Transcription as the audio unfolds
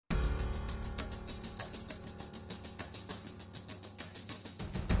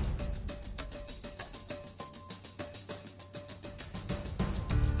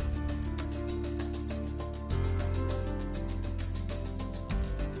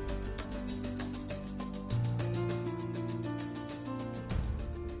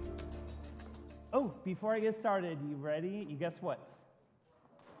Oh, before I get started, you ready? You guess what?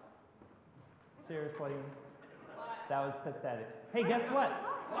 Seriously? That was pathetic. Hey, guess what?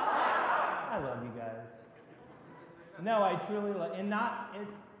 I love you guys. No, I truly love,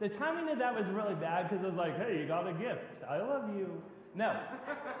 the timing of that was really bad because it was like, hey, you got a gift. I love you. No.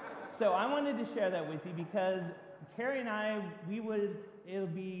 So I wanted to share that with you because Carrie and I, it'll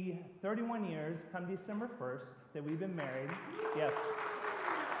be 31 years come December 1st that we've been married. Yes.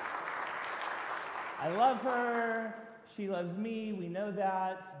 I love her. She loves me. We know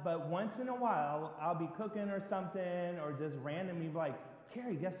that. But once in a while, I'll be cooking or something or just randomly be like,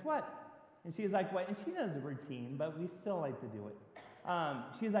 Carrie, guess what? And she's like, what? And she knows the routine, but we still like to do it.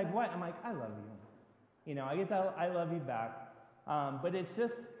 She's like, what? I'm like, I love you. You know, I get that I love you back. But it's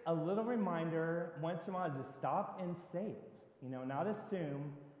just a little reminder, once in a while, just stop and say it. You know, not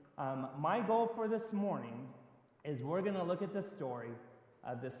assume. My goal for this morning is we're going to look at the story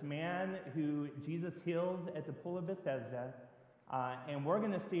of this man who Jesus heals at the pool of Bethesda, and we're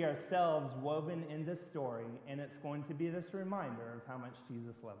going to see ourselves woven in this story, and it's going to be this reminder of how much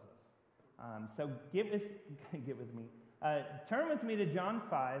Jesus loves us. So get with me. Turn with me to John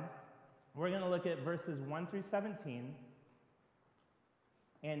 5. We're going to look at verses 1 through 17.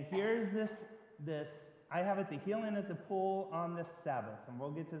 And here's this. I have it, the healing at the pool on the Sabbath, and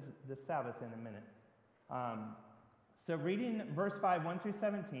we'll get to the Sabbath in a minute. So reading verse 5, 1 through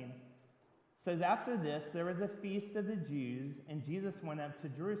 17, says, After this, there was a feast of the Jews, and Jesus went up to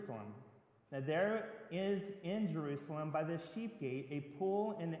Jerusalem. Now there is in Jerusalem by the sheep gate a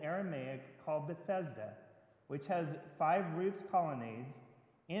pool in Aramaic called Bethesda, which has 5 roofed colonnades.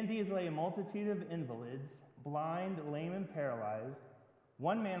 In these lay a multitude of invalids, blind, lame, and paralyzed.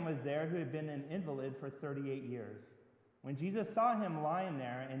 One man was there who had been an invalid for 38 years. When Jesus saw him lying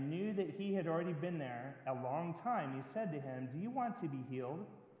there and knew that he had already been there a long time, he said to him, Do you want to be healed?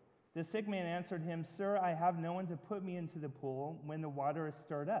 The sick man answered him, Sir, I have no one to put me into the pool when the water is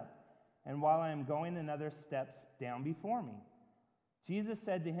stirred up, and while I am going another steps down before me. Jesus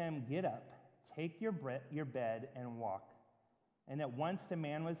said to him, Get up, take your bed, and walk. And at once the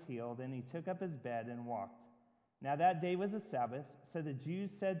man was healed, and he took up his bed and walked. Now that day was a Sabbath, so the Jews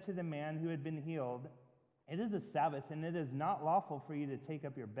said to the man who had been healed, It is a Sabbath, and it is not lawful for you to take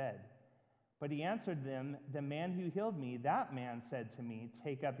up your bed. But he answered them, The man who healed me, that man said to me,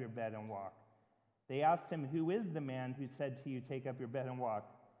 Take up your bed and walk. They asked him, Who is the man who said to you, Take up your bed and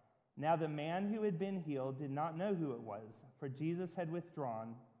walk? Now the man who had been healed did not know who it was, for Jesus had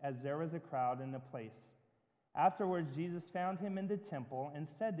withdrawn, as there was a crowd in the place. Afterwards Jesus found him in the temple and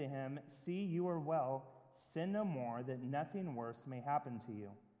said to him, See, you are well. Sin no more, that nothing worse may happen to you.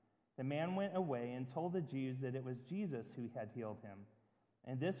 The man went away and told the Jews that it was Jesus who had healed him.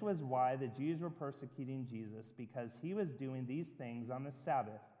 And this was why the Jews were persecuting Jesus, because he was doing these things on the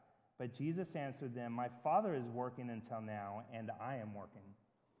Sabbath. But Jesus answered them, My Father is working until now, and I am working.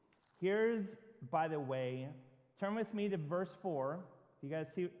 Here's, by the way, turn with me to verse 4. You guys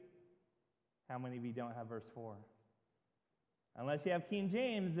see? How many of you don't have verse 4? Unless you have King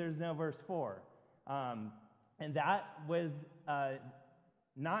James, there's no verse 4. And that was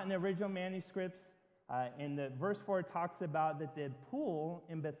not in the original manuscripts. And the verse 4 talks about that the pool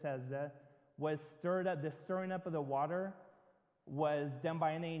in Bethesda was stirred up. The stirring up of the water was done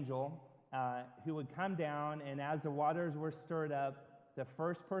by an angel who would come down, and as the waters were stirred up, the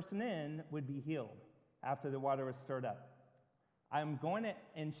first person in would be healed after the water was stirred up. I'm going to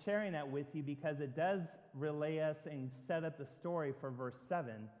and sharing that with you because it does relay us and set up the story for verse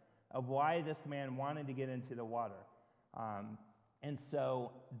 7 of why this man wanted to get into the water. And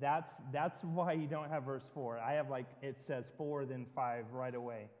so that's why you don't have verse 4. I have it says 4, then 5 right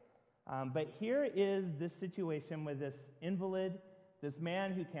away. But here is this situation with this invalid, this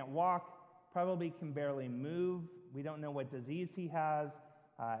man who can't walk, probably can barely move. We don't know what disease he has.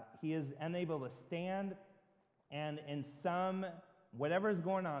 He is unable to stand. And in whatever is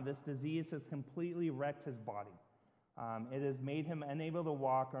going on, this disease has completely wrecked his body. It has made him unable to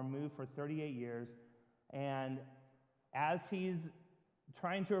walk or move for 38 years. And as he's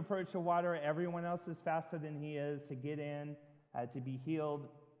trying to approach the water, everyone else is faster than he is to get in, to be healed.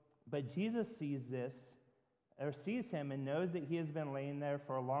 But Jesus sees him and knows that he has been laying there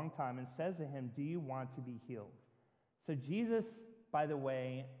for a long time and says to him, Do you want to be healed? So Jesus, by the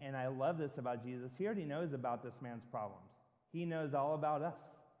way, and I love this about Jesus, he already knows about this man's problems. He knows all about us.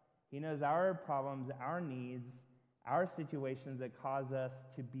 He knows our problems, our needs, our situations that cause us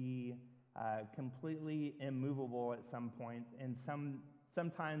to be completely immovable at some point. And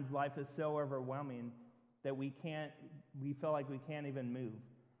sometimes life is so overwhelming that we feel like we can't even move.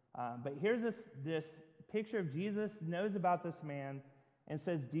 But here's this picture of Jesus knows about this man and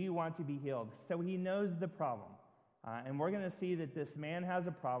says, do you want to be healed? So he knows the problem. And we're going to see that this man has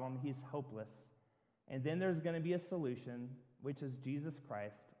a problem. He's hopeless. And then there's going to be a solution, which is Jesus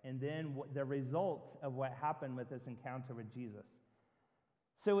Christ. And then the results of what happened with this encounter with Jesus.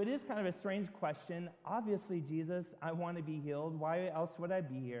 So it is kind of a strange question. Obviously, Jesus, I want to be healed. Why else would I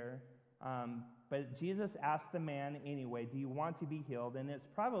be here? But Jesus asked the man anyway, do you want to be healed? And it's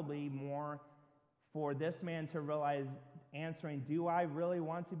probably more for this man to realize, answering, do I really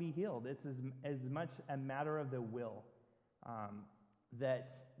want to be healed? It's as much a matter of the will.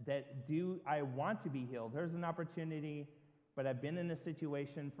 That do I want to be healed? There's an opportunity, but I've been in a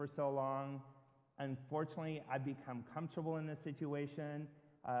situation for so long. Unfortunately, I've become comfortable in this situation.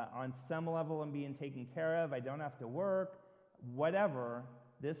 On some level, I'm being taken care of. I don't have to work. Whatever,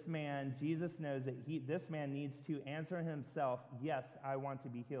 this man, Jesus knows that this man needs to answer himself, yes, I want to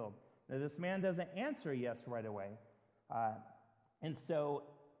be healed. Now, this man doesn't answer yes right away. And so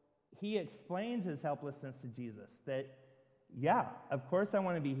he explains his helplessness to Jesus, that, yeah, of course I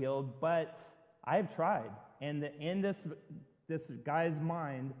want to be healed, but I've tried. And in this guy's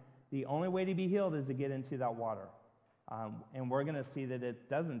mind, the only way to be healed is to get into that water. And we're going to see that it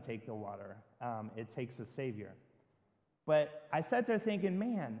doesn't take the water. It takes a Savior. But I sat there thinking,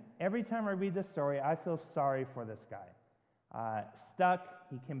 man, every time I read this story, I feel sorry for this guy. Stuck,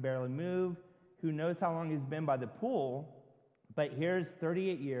 he can barely move. Who knows how long he's been by the pool, but here's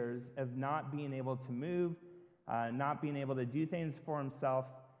 38 years of not being able to move, not being able to do things for himself,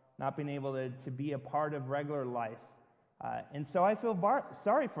 not being able to be a part of regular life. And so I feel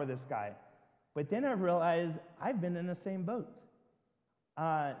sorry for this guy. But then I realize I've been in the same boat.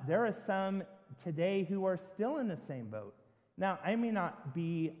 There are some today who are still in the same boat. Now, I may not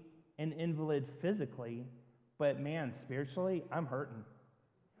be an invalid physically, but man, spiritually, I'm hurting.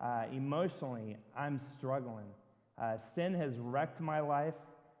 Emotionally, I'm struggling. Sin has wrecked my life,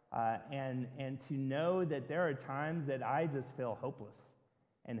 and to know that there are times that I just feel hopeless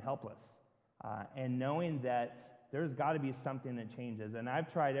and helpless, and knowing that there's got to be something that changes. And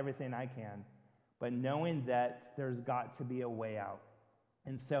I've tried everything I can, but knowing that there's got to be a way out.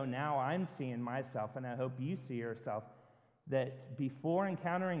 And so now I'm seeing myself, and I hope you see yourself, that before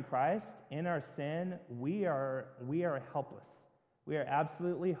encountering Christ, in our sin, we are helpless. We are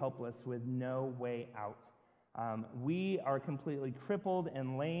absolutely hopeless with no way out. We are completely crippled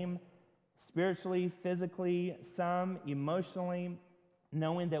and lame, spiritually, physically, some emotionally,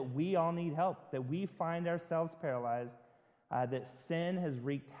 knowing that we all need help, that we find ourselves paralyzed, that sin has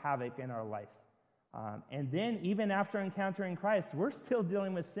wreaked havoc in our life. And then even after encountering Christ, we're still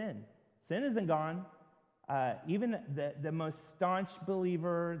dealing with sin. Sin isn't gone. Even the most staunch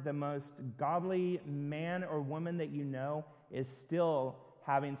believer, the most godly man or woman that you know is still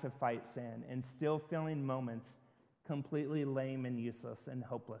having to fight sin and still feeling moments completely lame and useless and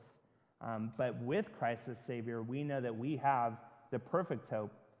hopeless. But with Christ as Savior, we know that we have the perfect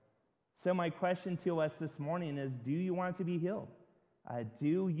hope. So my question to us this morning is, do you want to be healed?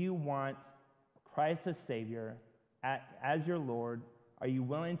 Do you want Christ as Savior as your Lord? Are you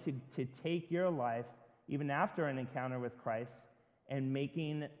willing to take your life, even after an encounter with Christ, and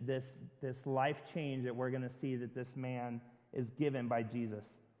making this life change that we're going to see that this man is given by Jesus?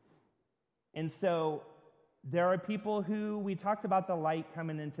 And so there are people who, we talked about the light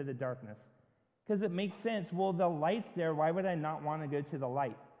coming into the darkness, because it makes sense. Well, the light's there. Why would I not want to go to the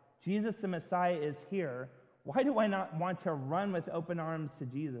light? Jesus the Messiah is here. Why do I not want to run with open arms to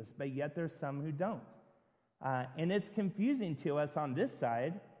Jesus? But yet there's some who don't. And it's confusing to us on this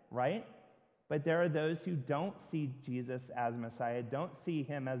side, right? But there are those who don't see Jesus as Messiah, don't see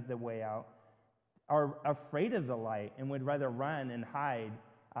him as the way out, are afraid of the light and would rather run and hide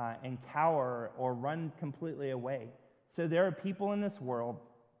and cower or run completely away. So there are people in this world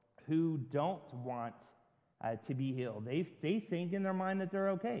who don't want to be healed. They think in their mind that they're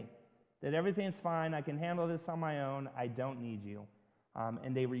okay, that everything's fine, I can handle this on my own, I don't need you.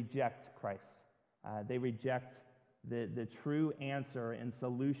 And they reject Christ. They reject the true answer and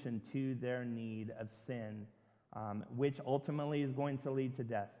solution to their need of sin, which ultimately is going to lead to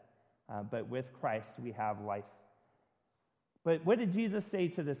death. But with Christ, we have life. But what did Jesus say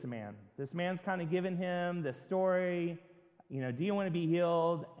to this man? This man's kind of given him the story. Do you want to be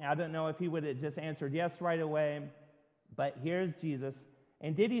healed? I don't know if he would have just answered yes right away. But here's Jesus.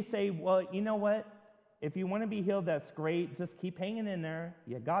 And did he say, well, you know what? If you want to be healed, that's great. Just keep hanging in there.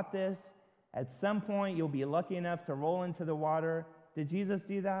 You got this. At some point, you'll be lucky enough to roll into the water. Did Jesus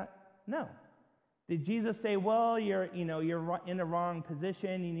do that? No. Did Jesus say, well, you're in the wrong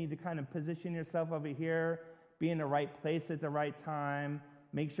position. You need to kind of position yourself over here, be in the right place at the right time,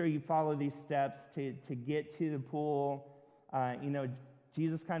 make sure you follow these steps to get to the pool.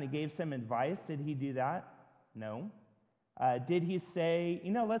 Jesus kind of gave some advice. Did he do that? No. Did he say,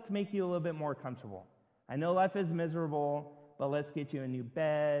 let's make you a little bit more comfortable? I know life is miserable, but let's get you a new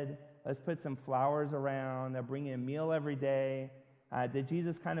bed. Let's put some flowers around. They'll bring you a meal every day. Did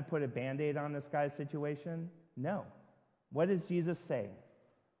Jesus kind of put a Band-Aid on this guy's situation? No. What does Jesus say?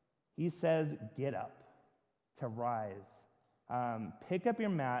 He says, get up, to rise. Pick up your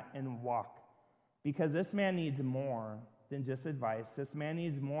mat and walk. Because this man needs more than just advice. This man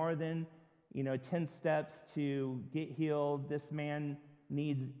needs more than, 10 steps to get healed. This man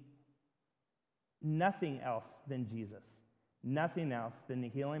needs nothing else than Jesus. Nothing else than the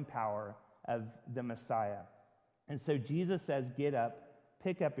healing power of the Messiah. And so Jesus says, get up,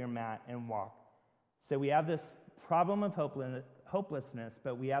 pick up your mat, and walk. So we have this problem of hopelessness,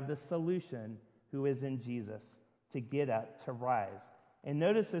 but we have the solution, who is in Jesus, to get up, to rise. And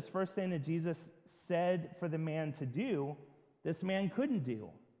notice this first thing that Jesus said for the man to do, this man couldn't do.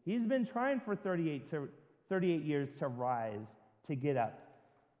 He's been trying for 38 years to rise, to get up.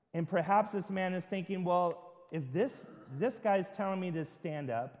 And perhaps this man is thinking, well, if this guy's telling me to stand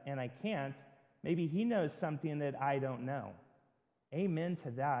up and I can't, maybe he knows something that I don't know. Amen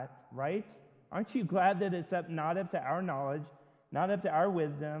to that, right? Aren't you glad that it's not up to our knowledge, not up to our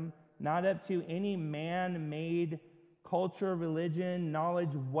wisdom, not up to any man-made culture, religion,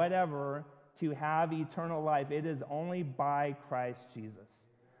 knowledge, whatever, to have eternal life? It is only by Christ Jesus.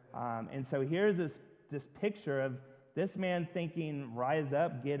 And so here's this picture of this man thinking, rise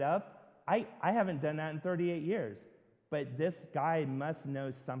up, get up. I haven't done that in 38 years. But this guy must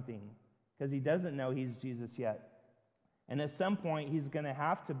know something, because he doesn't know he's Jesus yet. And at some point, he's going to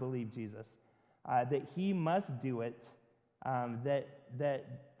have to believe Jesus, that he must do it,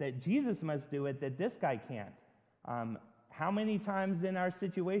 that Jesus must do it, that this guy can't. How many times in our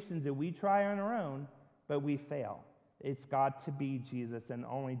situations do we try on our own, but we fail? It's got to be Jesus and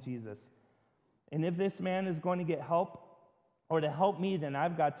only Jesus. And if this man is going to get help, or to help me, then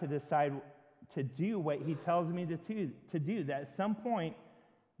I've got to decide to do what he tells me to do. That at some point,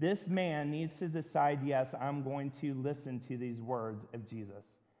 this man needs to decide, yes, I'm going to listen to these words of Jesus,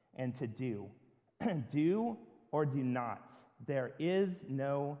 and to do. Do or do not. There is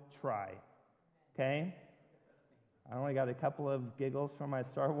no try. Okay? I only got a couple of giggles from my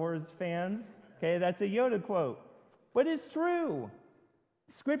Star Wars fans. Okay, that's a Yoda quote. But it's true.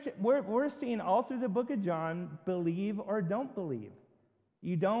 Scripture, we're seeing all through the book of John, believe or don't believe.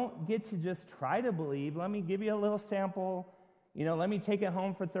 You don't get to just try to believe. Let me give you a little sample. Let me take it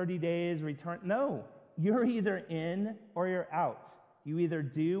home for 30 days, return. No, you're either in or you're out. You either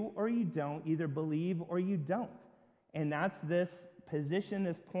do or you don't, either believe or you don't. And that's this position,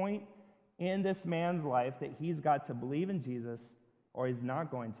 this point in this man's life, that he's got to believe in Jesus or he's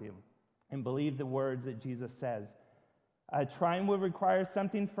not going to, and believe the words that Jesus says. Trying would require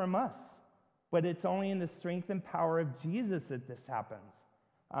something from us, but it's only in the strength and power of Jesus that this happens.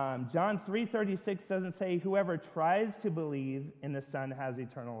 John 3:36 doesn't say whoever tries to believe in the Son has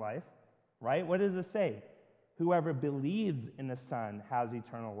eternal life, right? What does it say? Whoever believes in the Son has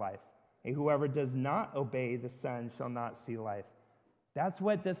eternal life, and whoever does not obey the Son shall not see life. That's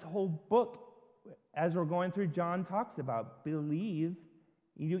what this whole book, as we're going through John, talks about. Believe.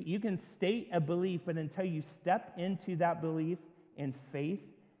 You can state a belief, but until you step into that belief in faith,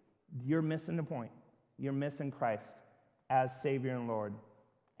 you're missing the point. You're missing Christ as Savior and Lord.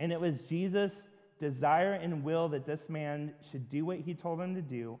 And it was Jesus' desire and will that this man should do what he told him to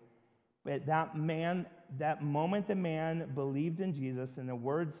do. But that moment the man believed in Jesus and the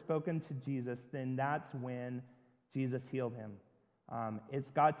words spoken to Jesus, then that's when Jesus healed him. It's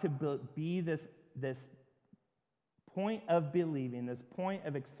got to be this point of believing, this point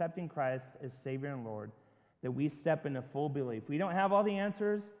of accepting Christ as Savior and Lord, that we step into full belief. We don't have all the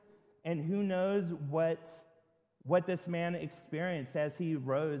answers, and who knows what this man experienced as he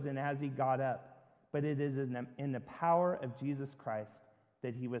rose and as he got up. But it is in the power of Jesus Christ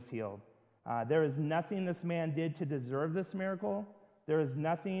that he was healed. There is nothing this man did to deserve this miracle. There is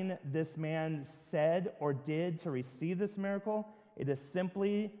nothing this man said or did to receive this miracle. It is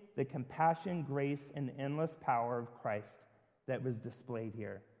simply the compassion, grace, and endless power of Christ that was displayed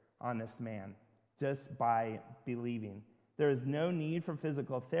here on this man, just by believing. There is no need for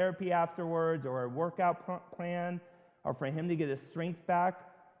physical therapy afterwards, or a workout plan, or for him to get his strength back.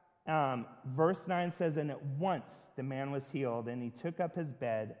 Verse 9 says, and at once the man was healed, and he took up his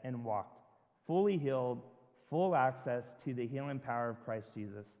bed and walked, fully healed, full access to the healing power of Christ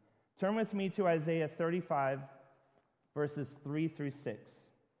Jesus. Turn with me to Isaiah 35, verses 3 through 6.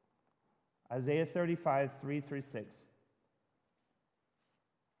 Isaiah 35, 3 through 6.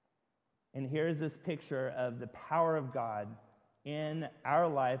 And here's this picture of the power of God in our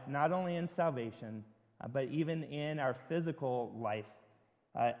life, not only in salvation, but even in our physical life.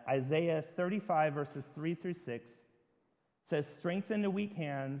 Isaiah 35, verses 3 through 6 says, "Strengthen the weak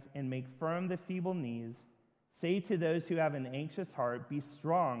hands and make firm the feeble knees. Say to those who have an anxious heart, be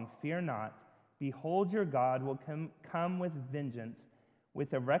strong, fear not. Behold, your God will come with vengeance.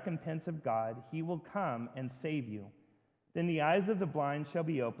 With the recompense of God, he will come and save you. Then the eyes of the blind shall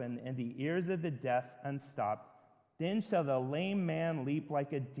be opened, and the ears of the deaf unstopped. Then shall the lame man leap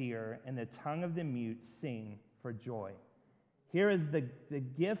like a deer, and the tongue of the mute sing for joy." Here is the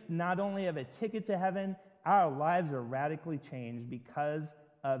gift not only of a ticket to heaven, our lives are radically changed because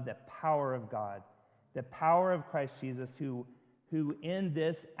of the power of God, the power of Christ Jesus, who in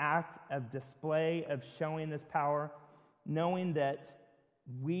this act of display, of showing this power, knowing that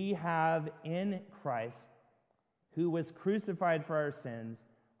we have in Christ, who was crucified for our sins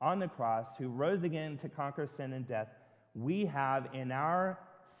on the cross, who rose again to conquer sin and death, we have in our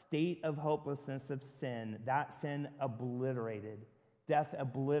state of hopelessness of sin, that sin obliterated, death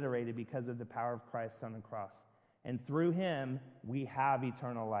obliterated because of the power of Christ on the cross. And through him, we have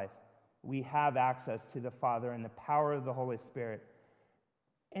eternal life. We have access to the Father and the power of the Holy Spirit.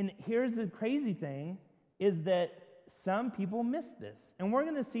 And here's the crazy thing, is that some people missed this. And we're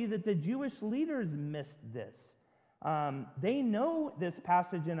going to see that the Jewish leaders missed this. They know this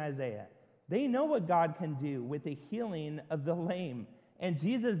passage in Isaiah. They know what God can do with the healing of the lame. And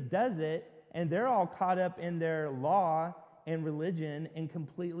Jesus does it, and they're all caught up in their law and religion and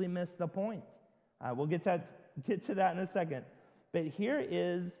completely miss the point. We'll get to that in a second. But here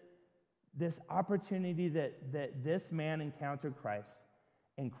is this opportunity that this man encountered Christ,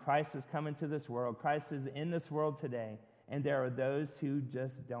 and Christ has come into this world. Christ is in this world today, and there are those who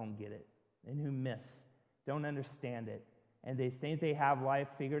just don't get it and who don't understand it, and they think they have life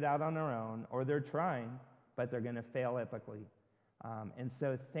figured out on their own, or they're trying, but they're going to fail epically. And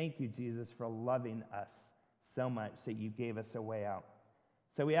so thank you, Jesus, for loving us so much that you gave us a way out.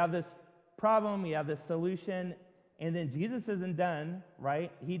 So we have this problem, we have this solution, and then Jesus isn't done,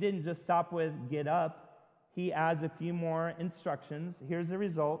 right? He didn't just stop with get up. He adds a few more instructions. Here's the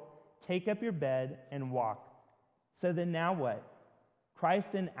result: take up your bed and walk. So then now what?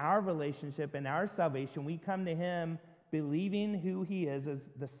 Christ, in our relationship, in our salvation, we come to him believing who he is as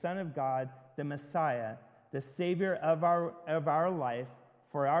the Son of God, the Messiah, the Savior of our life,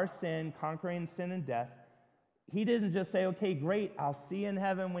 for our sin, conquering sin and death. He doesn't just say, okay, great, I'll see you in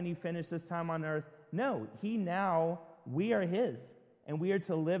heaven when you finish this time on earth. No, we are his, and we are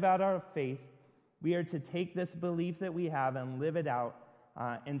to live out our faith. We are to take this belief that we have and live it out.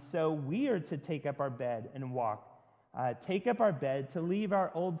 And so we are to take up our bed and walk. Take up our bed to leave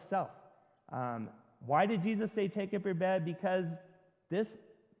our old self. Why did Jesus say take up your bed? Because this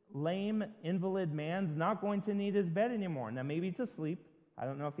lame invalid man's not going to need his bed anymore. Now maybe it's asleep. I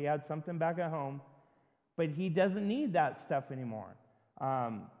don't know if he had something back at home, but he doesn't need that stuff anymore.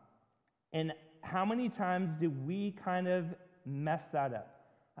 And how many times do we kind of mess that up?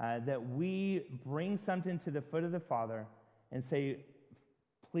 That we bring something to the foot of the Father and say,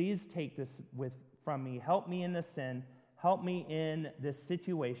 please take this from me. Help me in this sin. Help me in this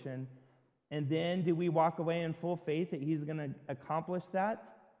situation. And then do we walk away in full faith that he's going to accomplish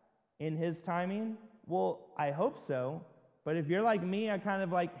that in his timing? Well, I hope so. But if you're like me, I kind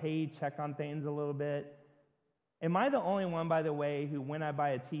of like, hey, check on things a little bit. Am I the only one, by the way, who when I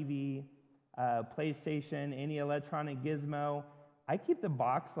buy a TV, PlayStation, any electronic gizmo, I keep the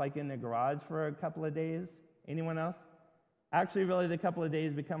box like in the garage for a couple of days? Anyone else? Actually, really, the couple of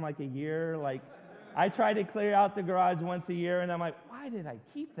days become like a year. Like, I try to clear out the garage once a year, and I'm like, why did I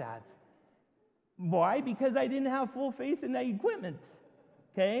keep that? Why? Because I didn't have full faith in that equipment.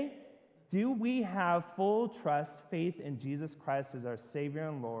 Okay? Do we have full trust, faith in Jesus Christ as our Savior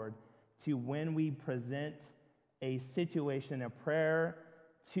and Lord to when we present a situation, a prayer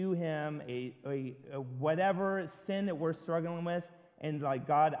to him, a whatever sin that we're struggling with, and like,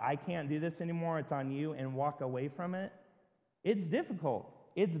 God, I can't do this anymore, it's on you, and walk away from it? It's difficult.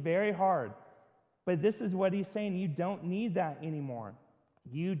 It's very hard. But this is what he's saying. You don't need that anymore.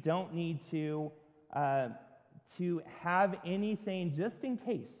 You don't need to have anything just in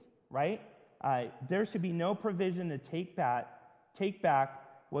case, right? There should be no provision to take back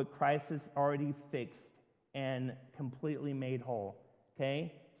what Christ has already fixed and completely made whole,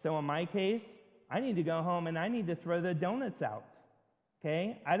 okay? So in my case, I need to go home and I need to throw the donuts out,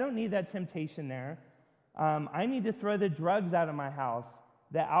 okay? I don't need that temptation there. I need to throw the drugs out of my house,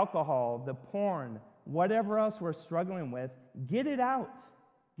 the alcohol, the porn, whatever else we're struggling with. Get it out.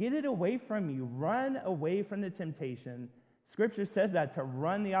 Get it away from you. Run away from the temptation. Scripture says that, to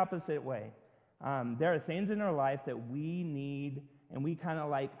run the opposite way. There are things in our life that we need, and we kind of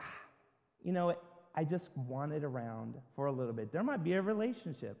like, I just want it around for a little bit. There might be a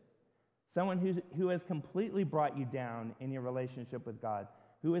relationship. Someone who has completely brought you down in your relationship with God,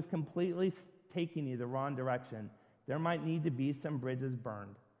 who is completely taking you the wrong direction. There might need to be some bridges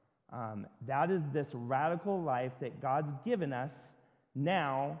burned. That is this radical life that God's given us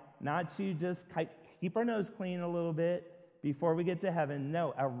now, not to just keep our nose clean a little bit before we get to heaven.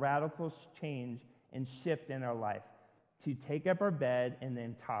 No, a radical change and shift in our life to take up our bed and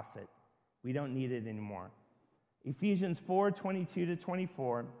then toss it. We don't need it anymore. Ephesians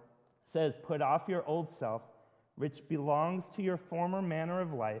 4:22-24 says, "Put off your old self, which belongs to your former manner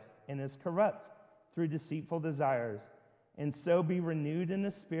of life and is corrupt through deceitful desires, and so be renewed in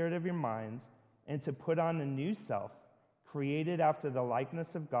the spirit of your minds, and to put on the new self, created after the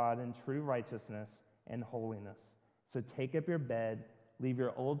likeness of God in true righteousness and holiness." So take up your bed, leave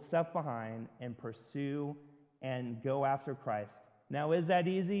your old stuff behind, and pursue and go after Christ. Now, is that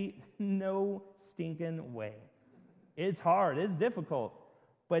easy? No stinking way. It's hard. It's difficult.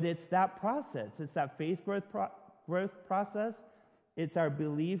 But it's that process. It's that faith growth process. It's our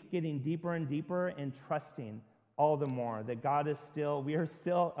belief getting deeper and deeper and trusting all the more that we are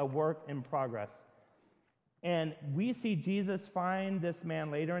still a work in progress. And we see Jesus find this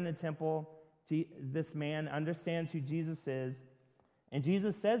man later in the temple. This man understands who Jesus is. And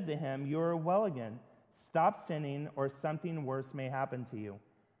Jesus says to him, "You are well again. Stop sinning or something worse may happen to you."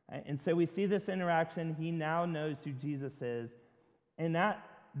 And so we see this interaction. He now knows who Jesus is. And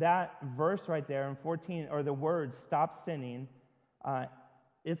that verse right there in 14, or the words, "stop sinning,"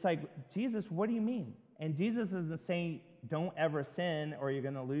 it's like, Jesus, what do you mean? And Jesus isn't saying, don't ever sin or you're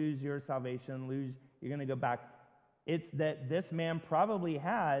going to lose your salvation, you're going to go back. It's that this man probably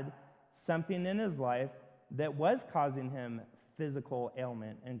had something in his life that was causing him physical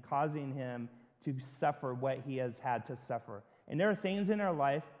ailment and causing him to suffer what he has had to suffer. And there are things in our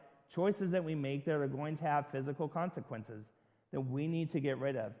life, choices that we make that are going to have physical consequences that we need to get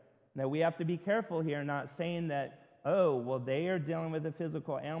rid of. Now, we have to be careful here, not saying that, they are dealing with a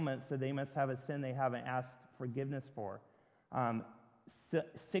physical ailment, so they must have a sin they haven't asked forgiveness for.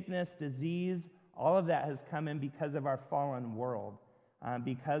 Sickness, disease, all of that has come in because of our fallen world,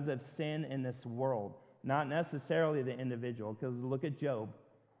 because of sin in this world, not necessarily the individual, because look at Job.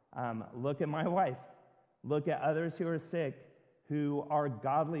 Look at my wife. Look at others who are sick, who are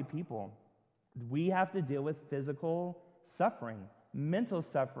godly people. We have to deal with physical suffering, mental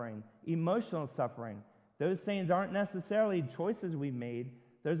suffering, emotional suffering. Those things aren't necessarily choices we've made.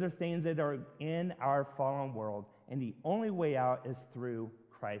 Those are things that are in our fallen world. And the only way out is through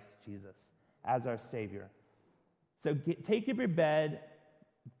Christ Jesus as our Savior. So take up your bed,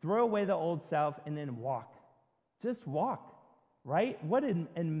 throw away the old self, and then walk. Just walk, right? What an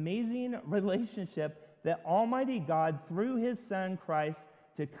amazing relationship that Almighty God, through His Son Christ,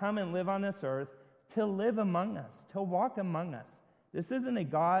 to come and live on this earth, to live among us, to walk among us. This isn't a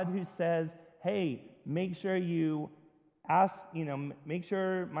God who says, hey, make sure you make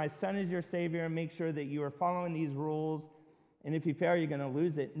sure my son is your Savior, and make sure that you are following these rules, and if you fail, you're going to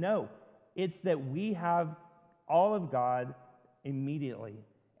lose it. No, it's that we have all of God immediately,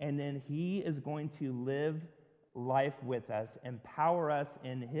 and then He is going to live life with us, empower us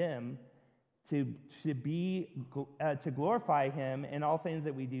in Him to glorify Him in all things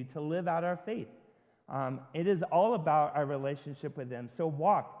that we do, to live out our faith. It is all about our relationship with Him. So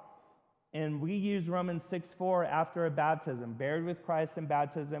walk. And we use Romans 6:4 after a baptism, buried with Christ in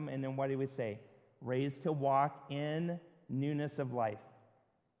baptism, and then what do we say? Raised to walk in newness of life.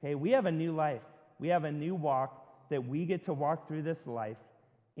 Okay, we have a new life. We have a new walk that we get to walk through this life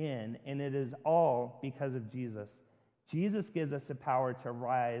in, and it is all because of Jesus. Jesus gives us the power to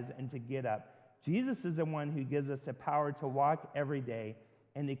rise and to get up. Jesus is the one who gives us the power to walk every day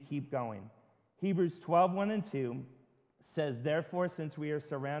and to keep going. Hebrews 12:1-2 says, "Therefore, since we are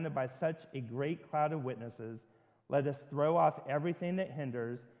surrounded by such a great cloud of witnesses, let us throw off everything that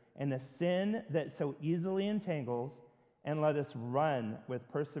hinders and the sin that so easily entangles, and let us run with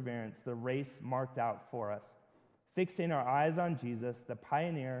perseverance the race marked out for us, fixing our eyes on Jesus, the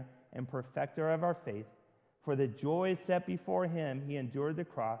pioneer and perfecter of our faith. For the joy set before Him, He endured the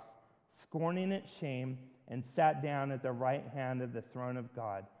cross, scorning its shame, and sat down at the right hand of the throne of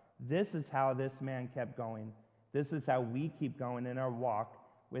God." This is how this man kept going. This is how we keep going in our walk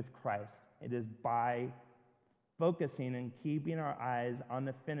with Christ. It is by focusing and keeping our eyes on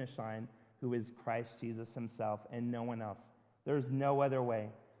the finish line, who is Christ Jesus Himself and no one else. There's no other way.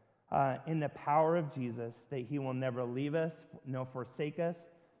 In the power of Jesus, that He will never leave us nor forsake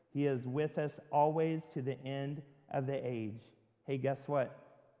us. He is with us always to the end of the age. Hey, guess what?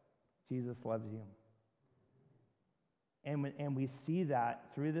 Jesus loves you. And we see that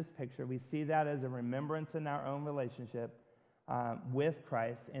through this picture. We see that as a remembrance in our own relationship with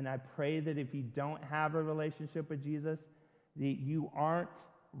Christ. And I pray that if you don't have a relationship with Jesus, that you aren't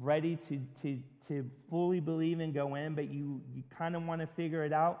ready to fully believe and go in, but you kind of want to figure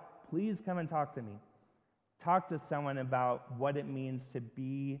it out, please come and talk to me. Talk to someone about what it means to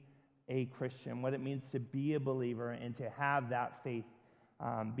be a Christian, what it means to be a believer, and to have that faith,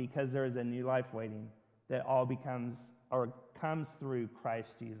 because there is a new life waiting that all becomes or comes through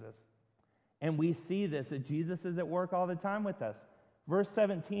Christ Jesus. And we see this, that Jesus is at work all the time with us. Verse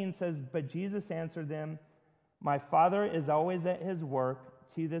 17 says, "But Jesus answered them, 'My Father is always at his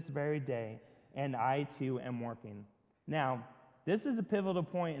work to this very day, and I too am working.'" Now, this is a pivotal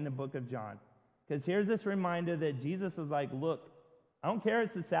point in the book of John, because here's this reminder that Jesus is like, look, I don't care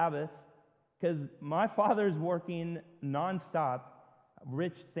it's the Sabbath, because my Father's working nonstop.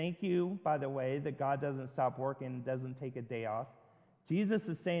 Rich, thank you, by the way, that God doesn't stop working, doesn't take a day off. Jesus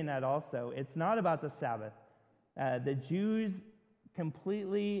is saying that also. It's not about the Sabbath. The Jews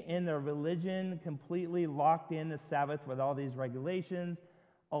completely in their religion, completely locked in the Sabbath with all these regulations,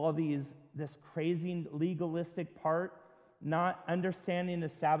 this crazy legalistic part, not understanding the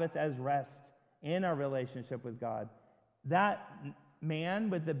Sabbath as rest in our relationship with God. That man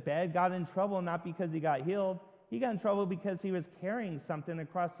with the bed got in trouble not because he got healed. He got in trouble because he was carrying something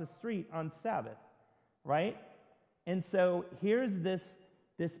across the street on Sabbath, right? And so here's this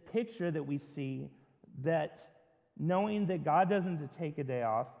picture that we see, that knowing that God doesn't take a day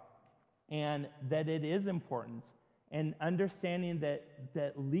off and that it is important, and understanding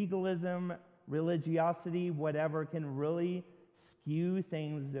that legalism, religiosity, whatever, can really skew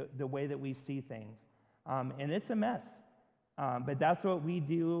things the way that we see things. And it's a mess. But that's what we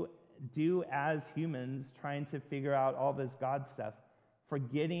do as humans, trying to figure out all this God stuff,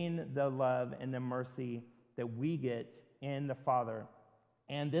 forgetting the love and the mercy that we get in the Father.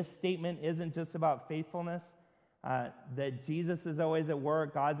 And this statement isn't just about faithfulness, that Jesus is always at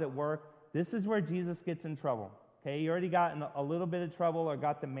work, God's at work. This is where Jesus gets in trouble. Okay, you already got in a little bit of trouble, or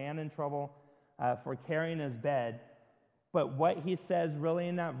got the man in trouble for carrying his bed. But what he says really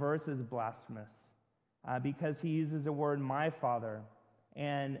in that verse is blasphemous, because he uses the word "my Father."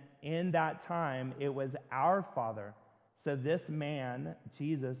 And in that time, it was our Father. So this man,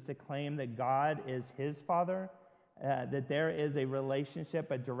 Jesus, to claim that God is his Father, that there is a relationship,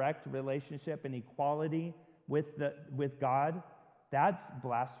 a direct relationship and equality with God, that's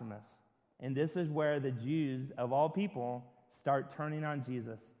blasphemous. And this is where the Jews, of all people, start turning on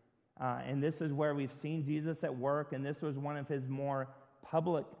Jesus. And this is where we've seen Jesus at work, and this was one of his more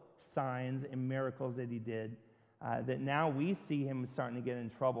public signs and miracles that he did, that now we see him starting to get in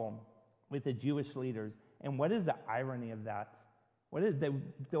trouble with the Jewish leaders. And what is the irony of that? What is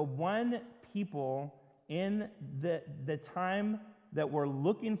the one people in the time that were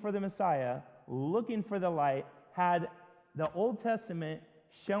looking for the Messiah, looking for the light, had the Old Testament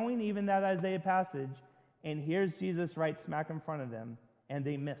showing even that Isaiah passage, and here's Jesus right smack in front of them, and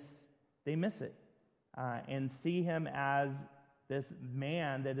they miss it, and see him as this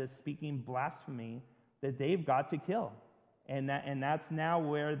man that is speaking blasphemy that they've got to kill. And that's now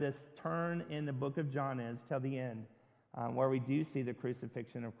where this turn in the book of John is till the end, where we do see the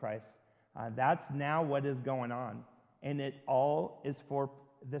crucifixion of Christ. That's now what is going on, and it all is for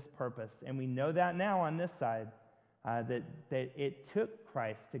this purpose. And we know that now on this side, that it took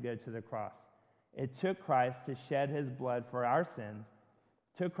Christ to go to the cross. It took Christ to shed his blood for our sins.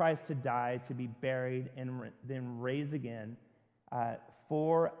 It took Christ to die, to be buried, and then raise again,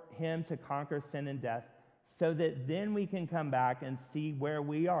 for him to conquer sin and death, so that then we can come back and see where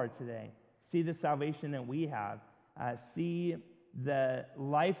we are today, see the salvation that we have, see the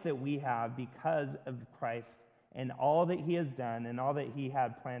life that we have because of Christ and all that he has done and all that he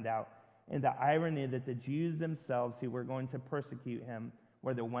had planned out. And the irony that the Jews themselves, who were going to persecute him,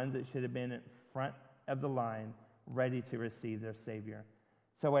 were the ones that should have been in front of the line, ready to receive their Savior.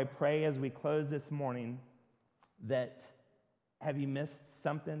 So I pray as we close this morning that, have you missed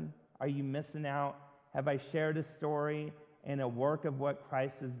something? Are you missing out? Have I shared a story and a work of what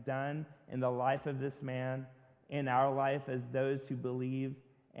Christ has done in the life of this man, in our life as those who believe?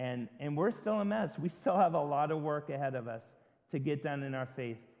 And we're still a mess. We still have a lot of work ahead of us to get done in our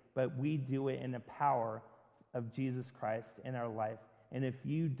faith, but we do it in the power of Jesus Christ in our life. And if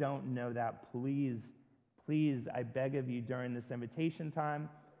you don't know that, please, I beg of you during this invitation time,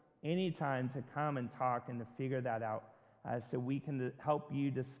 any time, to come and talk and to figure that out, so we can help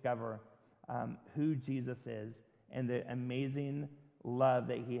you discover who Jesus is and the amazing love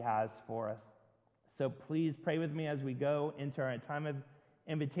that he has for us. So please pray with me as we go into our time of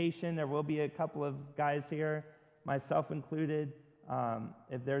invitation. There will be a couple of guys here, myself included.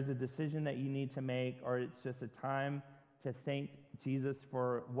 If there's a decision that you need to make, or it's just a time to thank Jesus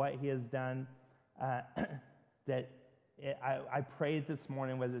for what he has done, I prayed this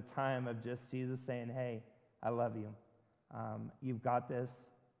morning was a time of just Jesus saying, hey, I love you. You've got this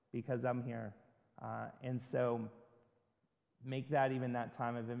because I'm here. And so make that even that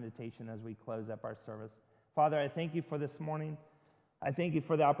time of invitation as we close up our service. Father, I thank you for this morning. I thank you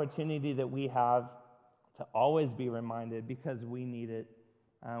for the opportunity that we have to always be reminded, because we need it.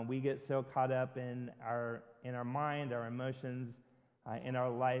 We get so caught up in our mind, our emotions, in our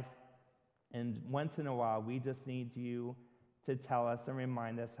life. And once in a while, we just need you to tell us and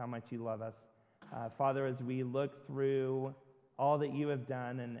remind us how much you love us. Father, as we look through all that you have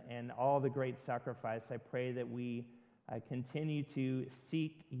done and all the great sacrifice, I pray that we continue to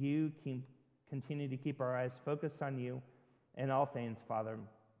seek you, continue to keep our eyes focused on you in all things, Father,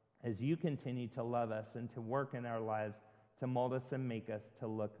 as you continue to love us and to work in our lives to mold us and make us to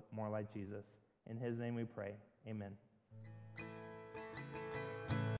look more like Jesus. In his name we pray. Amen.